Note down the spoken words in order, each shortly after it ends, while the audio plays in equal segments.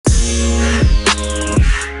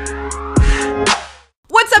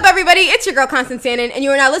everybody, it's your girl Constance Shannon, and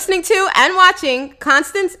you are now listening to and watching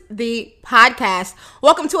Constance the Podcast.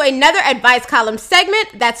 Welcome to another advice column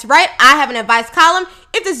segment. That's right, I have an advice column.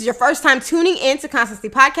 If this is your first time tuning in to Constance the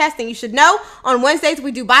Podcast, then you should know on Wednesdays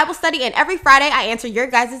we do Bible study, and every Friday I answer your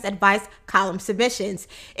guys' advice column submissions.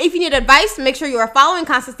 If you need advice, make sure you are following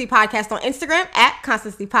Constance the Podcast on Instagram at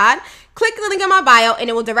Constance the Pod. Click the link in my bio and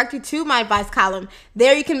it will direct you to my advice column.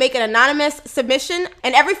 There you can make an anonymous submission,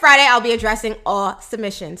 and every Friday I'll be addressing all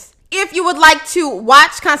submissions. If you would like to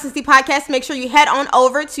watch Constance the Podcast, make sure you head on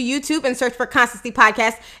over to YouTube and search for Constance the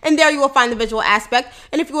Podcast, and there you will find the visual aspect.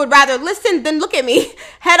 And if you would rather listen than look at me,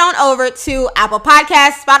 head on over to Apple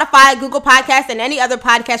Podcasts, Spotify, Google Podcasts, and any other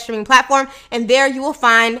podcast streaming platform, and there you will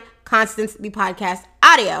find Constance the Podcast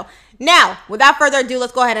audio. Now, without further ado,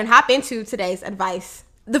 let's go ahead and hop into today's advice.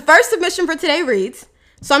 The first submission for today reads,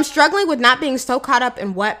 so I'm struggling with not being so caught up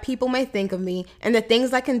in what people may think of me and the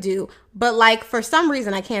things I can do, but for some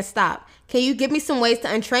reason I can't stop. Can you give me some ways to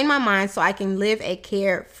untrain my mind so I can live a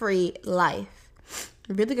carefree life?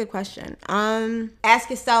 Really good question.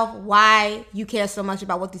 Ask yourself why you care so much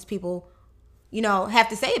about what these people, have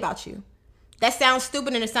to say about you. That sounds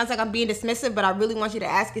stupid and it sounds like I'm being dismissive, but I really want you to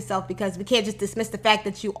ask yourself, because we can't just dismiss the fact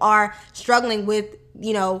that you are struggling with,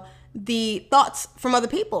 the thoughts from other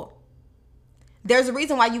people. There's a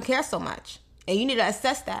reason why you care so much, and you need to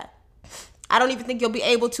assess that. I don't even think you'll be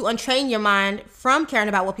able to untrain your mind from caring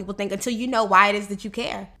about what people think until you know why it is that you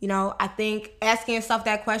care. I think asking yourself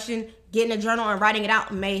that question, getting a journal and writing it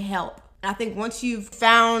out may help. And I think once you've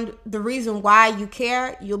found the reason why you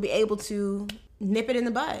care, you'll be able to nip it in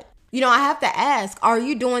the bud. I have to ask, are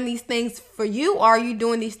you doing these things for you, or are you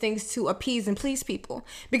doing these things to appease and please people?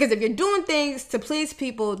 Because if you're doing things to please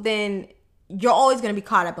people, then you're always going to be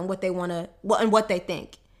caught up in what they want to, and what they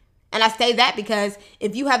think. And I say that because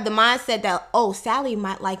if you have the mindset that, oh, Sally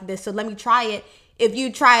might like this, so let me try it. If you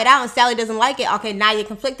try it out and Sally doesn't like it, okay, now you're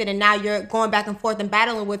conflicted, and now you're going back and forth and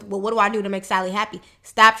battling with, well, what do I do to make Sally happy?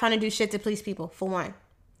 Stop trying to do shit to please people, for one.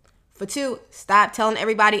 For two, stop telling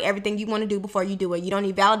everybody everything you want to do before you do it. You don't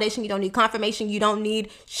need validation. You don't need confirmation. You don't need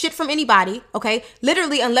shit from anybody, okay?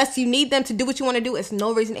 Literally, unless you need them to do what you want to do, it's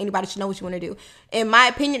no reason anybody should know what you want to do. In my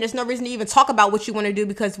opinion, there's no reason to even talk about what you want to do,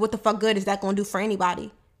 because what the fuck good is that going to do for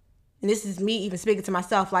anybody? And this is me even speaking to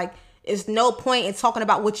myself. It's no point in talking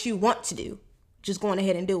about what you want to do. Just going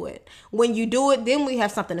ahead and do it. When you do it, then we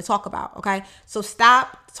have something to talk about, okay? So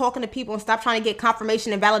stop talking to people and stop trying to get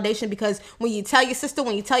confirmation and validation, because when you tell your sister,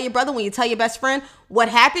 when you tell your brother, when you tell your best friend, what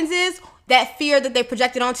happens is that fear that they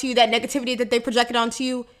projected onto you, that negativity that they projected onto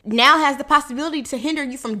you, now has the possibility to hinder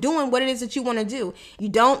you from doing what it is that you want to do. You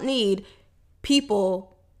don't need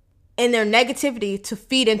people and their negativity to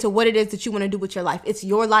feed into what it is that you want to do with your life. It's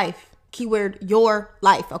your life. Keyword, your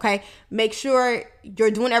life, okay? Make sure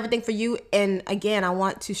you're doing everything for you. And again, I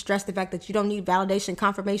want to stress the fact that you don't need validation,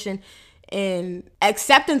 confirmation, and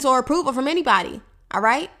acceptance or approval from anybody, all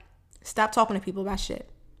right? Stop talking to people about shit.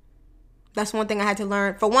 That's one thing I had to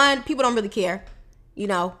learn. For one, people don't really care.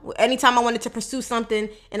 Anytime I wanted to pursue something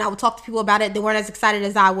and I would talk to people about it, they weren't as excited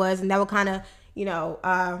as I was, and that would kind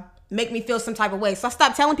of, make me feel some type of way. So I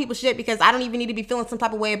stopped telling people shit, because I don't even need to be feeling some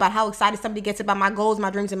type of way about how excited somebody gets about my goals, my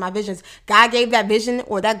dreams, and my visions. God gave that vision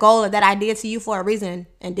or that goal or that idea to you for a reason,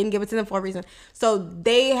 and didn't give it to them for a reason. So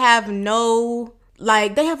they have no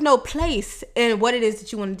place in what it is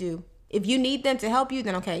that you want to do. If you need them to help you,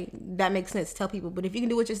 then okay, that makes sense. Tell people. But if you can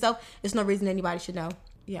do it yourself, there's no reason anybody should know.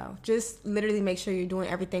 Just literally make sure you're doing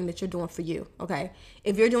everything that you're doing for you, okay?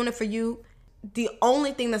 If you're doing it for you, the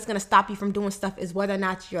only thing that's going to stop you from doing stuff is whether or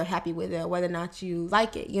not you're happy with it, or whether or not you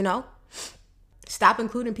like it, Stop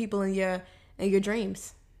including people in your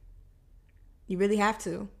dreams. You really have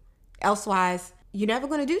to. Elsewise, you're never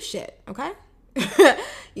going to do shit, okay?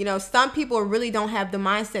 Some people really don't have the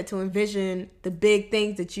mindset to envision the big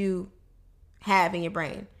things that you have in your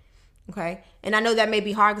brain, okay? And I know that may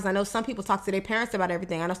be hard, because I know some people talk to their parents about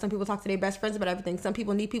everything. I know some people talk to their best friends about everything. Some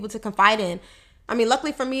people need people to confide in. I mean,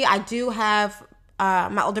 luckily for me, I do have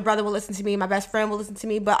my older brother will listen to me. My best friend will listen to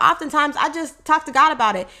me. But oftentimes, I just talk to God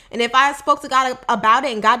about it. And if I spoke to God about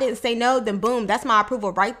it and God didn't say no, then boom, that's my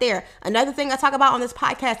approval right there. Another thing I talk about on this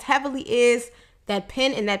podcast heavily is that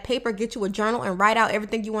pen and that paper. Get you a journal and write out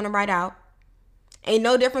everything you want to write out. Ain't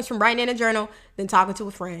no difference from writing in a journal than talking to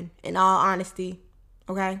a friend, in all honesty.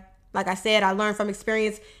 Okay? Like I said, I learned from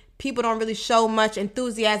experience, people don't really show much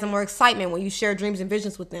enthusiasm or excitement when you share dreams and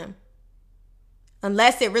visions with them.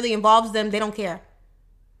 Unless it really involves them, they don't care.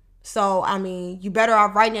 So, I mean, you better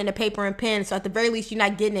off writing in the paper and pen. So at the very least, you're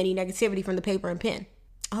not getting any negativity from the paper and pen.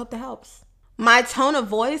 I hope that helps. My tone of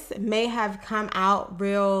voice may have come out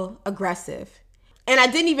real aggressive. And I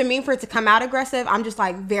didn't even mean for it to come out aggressive. I'm just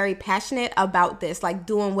like very passionate about this, like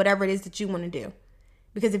doing whatever it is that you want to do.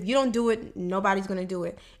 Because if you don't do it, nobody's going to do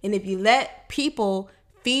it. And if you let people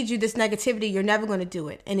feed you this negativity, you're never going to do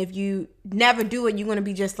it. And if you never do it, you're going to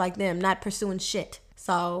be just like them, not pursuing shit.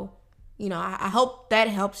 So, I hope that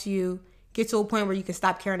helps you get to a point where you can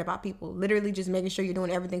stop caring about people. Literally just making sure you're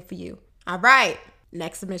doing everything for you. All right.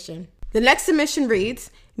 Next submission. The next submission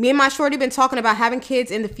reads, me and my shorty been talking about having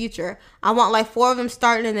kids in the future. I want like 4 of them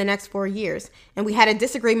starting in the next 4 years. And we had a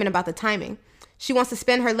disagreement about the timing. She wants to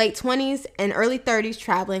spend her late 20s and early 30s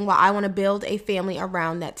traveling while I want to build a family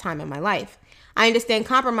around that time in my life. I understand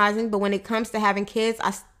compromising, but when it comes to having kids,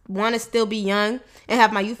 I want to still be young and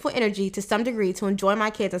have my youthful energy to some degree to enjoy my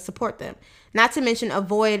kids and support them. Not to mention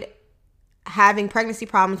avoid having pregnancy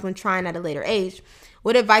problems when trying at a later age.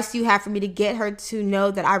 What advice do you have for me to get her to know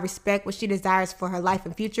that I respect what she desires for her life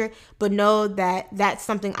and future, but know that that's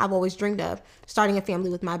something I've always dreamed of, starting a family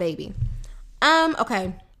with my baby?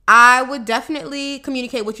 Okay. I would definitely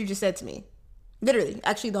communicate what you just said to me. Literally.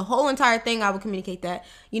 Actually, the whole entire thing, I would communicate that.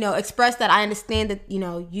 Express that I understand that,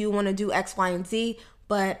 you want to do X, Y, and Z,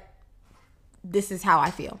 but this is how I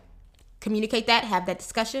feel. Communicate that. Have that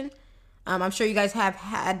discussion. I'm sure you guys have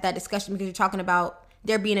had that discussion because you're talking about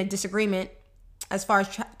there being a disagreement as far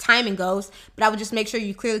as timing goes. But I would just make sure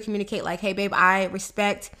you clearly communicate like, hey, babe, I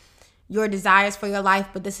respect your desires for your life,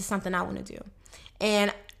 but this is something I want to do.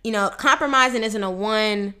 And, compromising isn't a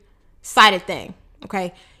one-sided thing,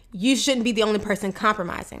 okay? You shouldn't be the only person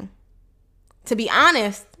compromising. To be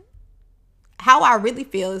honest, how I really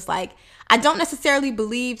feel is like, I don't necessarily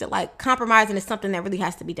believe that like compromising is something that really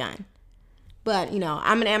has to be done. But,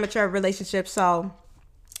 I'm an amateur relationship, so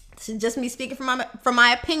this is just me speaking from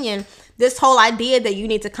my opinion. This whole idea that you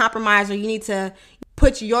need to compromise or you need to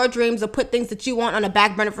put your dreams or put things that you want on a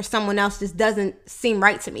back burner for someone else just doesn't seem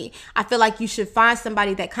right to me. I feel like you should find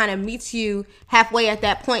somebody that kind of meets you halfway at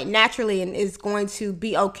that point naturally and is going to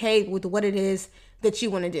be okay with what it is that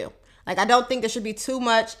you want to do. Like, I don't think there should be too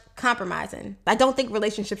much compromising. I don't think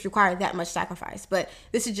relationships require that much sacrifice, but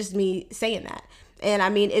this is just me saying that. And I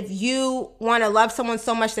mean, if you want to love someone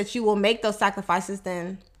so much that you will make those sacrifices,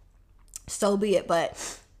 then so be it.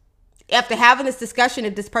 But after having this discussion,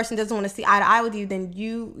 if this person doesn't want to see eye to eye with you, then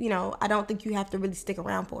I don't think you have to really stick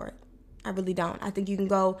around for it. I really don't. I think you can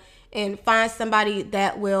go and find somebody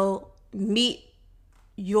that will meet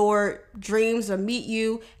your dreams or meet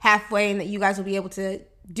you halfway and that you guys will be able to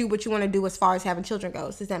do what you want to do as far as having children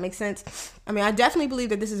goes. Does that make sense? I mean, I definitely believe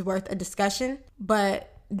that this is worth a discussion,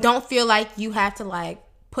 but don't feel like you have to like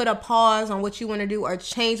put a pause on what you want to do or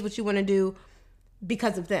change what you want to do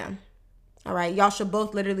because of them. All right. Y'all should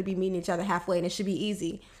both literally be meeting each other halfway and it should be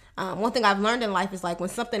easy. One thing I've learned in life is like when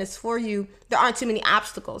something is for you, there aren't too many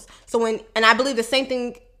obstacles. And I believe the same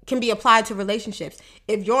thing can be applied to relationships.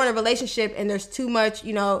 If you're in a relationship and there's too much,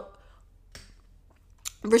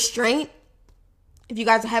 restraint, if you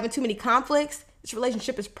guys are having too many conflicts, this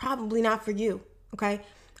relationship is probably not for you. Okay.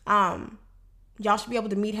 Y'all should be able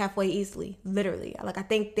to meet halfway easily, literally. Like, I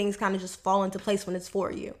think things kind of just fall into place when it's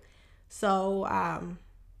for you. So,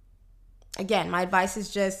 again, my advice is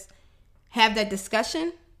just have that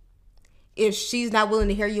discussion. If she's not willing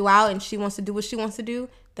to hear you out and she wants to do what she wants to do,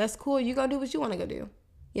 that's cool. You go do what you want to go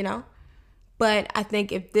do, But I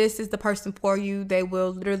think if this is the person for you, they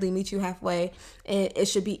will literally meet you halfway. And it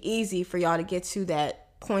should be easy for y'all to get to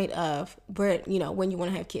that point of where, when you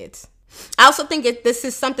want to have kids. I also think this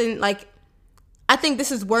is something like, I think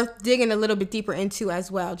this is worth digging a little bit deeper into as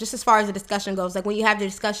well. Just as far as the discussion goes, like when you have the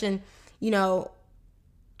discussion,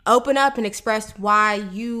 open up and express why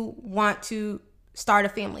you want to start a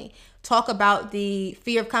family. Talk about the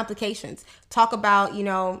fear of complications. Talk about,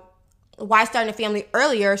 why starting a family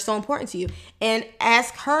earlier is so important to you. And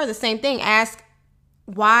ask her the same thing. Ask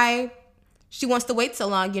why she wants to wait so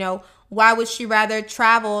long. Why would she rather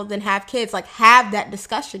travel than have kids? Like, have that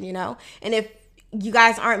discussion, And if you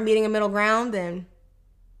guys aren't meeting a middle ground, then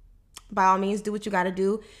by all means, do what you got to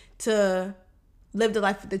do to live the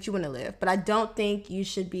life that you want to live. But I don't think you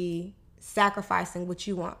should be sacrificing what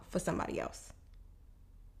you want for somebody else.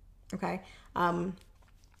 Okay?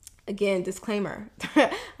 Again, disclaimer,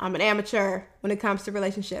 I'm an amateur when it comes to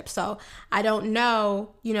relationships. So I don't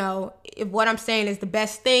know, if what I'm saying is the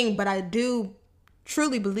best thing, but I do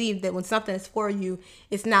truly believe that when something is for you,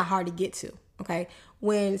 it's not hard to get to. Okay?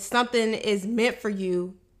 When something is meant for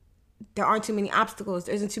you, there aren't too many obstacles.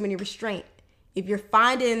 There isn't too many restraint. If you're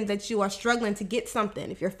finding that you are struggling to get something,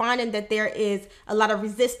 if you're finding that there is a lot of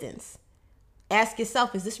resistance, ask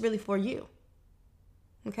yourself, is this really for you?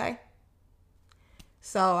 Okay?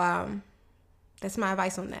 So that's my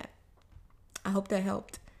advice on that. I hope that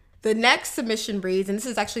helped. The next submission reads, and this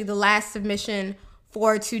is actually the last submission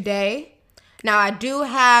for today. Now, I do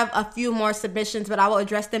have a few more submissions, but I will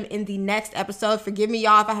address them in the next episode. Forgive me,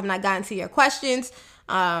 y'all, if I have not gotten to your questions.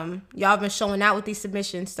 Y'all have been showing out with these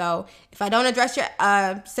submissions. So if I don't address your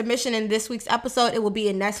submission in this week's episode, it will be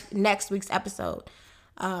in next week's episode.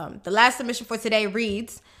 The last submission for today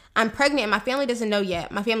reads, I'm pregnant and my family doesn't know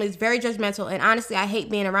yet. My family is very judgmental and honestly, I hate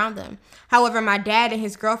being around them. However, my dad and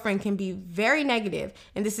his girlfriend can be very negative,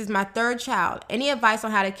 and this is my third child. Any advice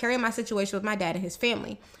on how to carry my situation with my dad and his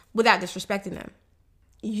family without disrespecting them?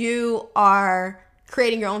 You are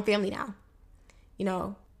creating your own family now. You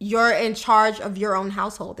know, you're in charge of your own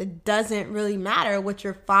household. It doesn't really matter what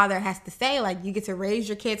your father has to say. Like, you get to raise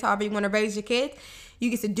your kids however you want to raise your kids. You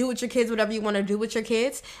get to do with your kids whatever you want to do with your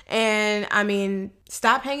kids. And I mean,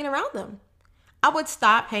 stop hanging around them. I would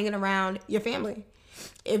stop hanging around your family.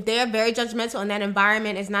 If they're very judgmental and that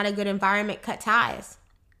environment is not a good environment, cut ties.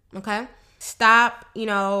 Okay? Stop,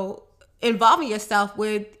 involving yourself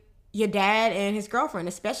with your dad and his girlfriend,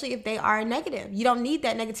 especially if they are negative. You don't need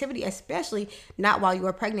that negativity, especially not while you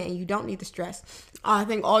are pregnant, and you don't need the stress. I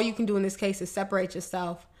think all you can do in this case is separate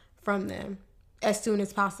yourself from them as soon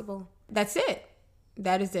as possible. That's it.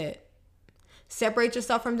 That is it. Separate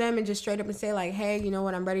yourself from them and just straight up and say like, hey, you know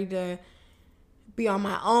what? I'm ready to be on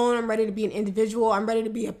my own. I'm ready to be an individual. I'm ready to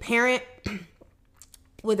be a parent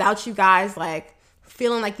without you guys like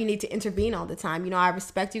feeling like you need to intervene all the time. I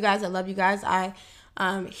respect you guys. I love you guys. I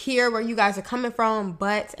hear where you guys are coming from,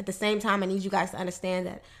 but at the same time, I need you guys to understand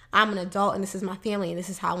that I'm an adult and this is my family and this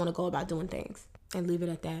is how I want to go about doing things, and leave it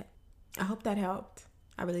at that. I hope that helped.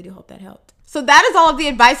 I really do hope that helped. So that is all of the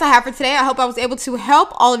advice I have for today. I hope I was able to help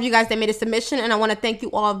all of you guys that made a submission, and I want to thank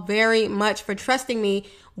you all very much for trusting me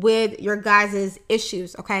with your guys'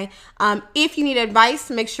 issues, okay? If you need advice,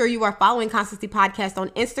 make sure you are following Constancy Podcast on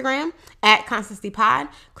Instagram at ConstancyPod.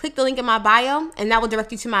 Click the link in my bio, and that will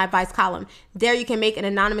direct you to my advice column. There you can make an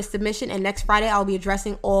anonymous submission, and next Friday I'll be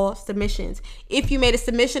addressing all submissions. If you made a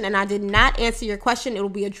submission and I did not answer your question, it will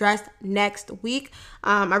be addressed next week.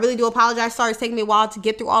 I really do apologize. Sorry, it's taking me a while to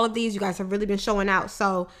get through all of these. You guys have really been showing out.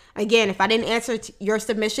 So again, if I didn't answer your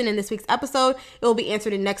submission in this week's episode, it will be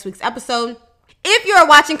answered in next week's episode. If you are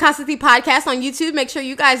watching Constancy Podcast on YouTube, make sure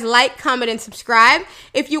you guys like, comment, and subscribe.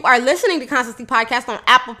 If you are listening to Constancy Podcast on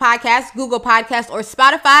Apple Podcasts, Google Podcasts, or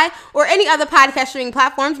Spotify, or any other podcast streaming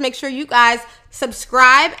platforms, make sure you guys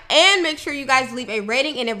subscribe and make sure you guys leave a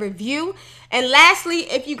rating and a review. And lastly,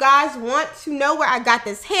 if you guys want to know where I got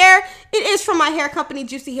this hair, it is from my hair company,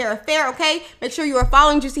 Juicy Hair Affair, okay? Make sure you are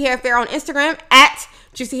following Juicy Hair Affair on Instagram at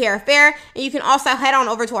Juicy Hair Affair. And you can also head on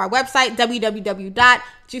over to our website,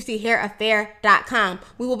 www.juicyhairaffair.com.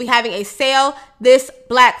 We will be having a sale this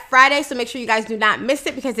Black Friday, so make sure you guys do not miss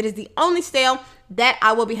it because it is the only sale that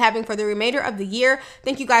I will be having for the remainder of the year.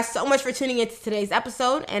 Thank you guys so much for tuning into today's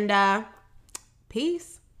episode, and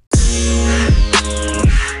peace.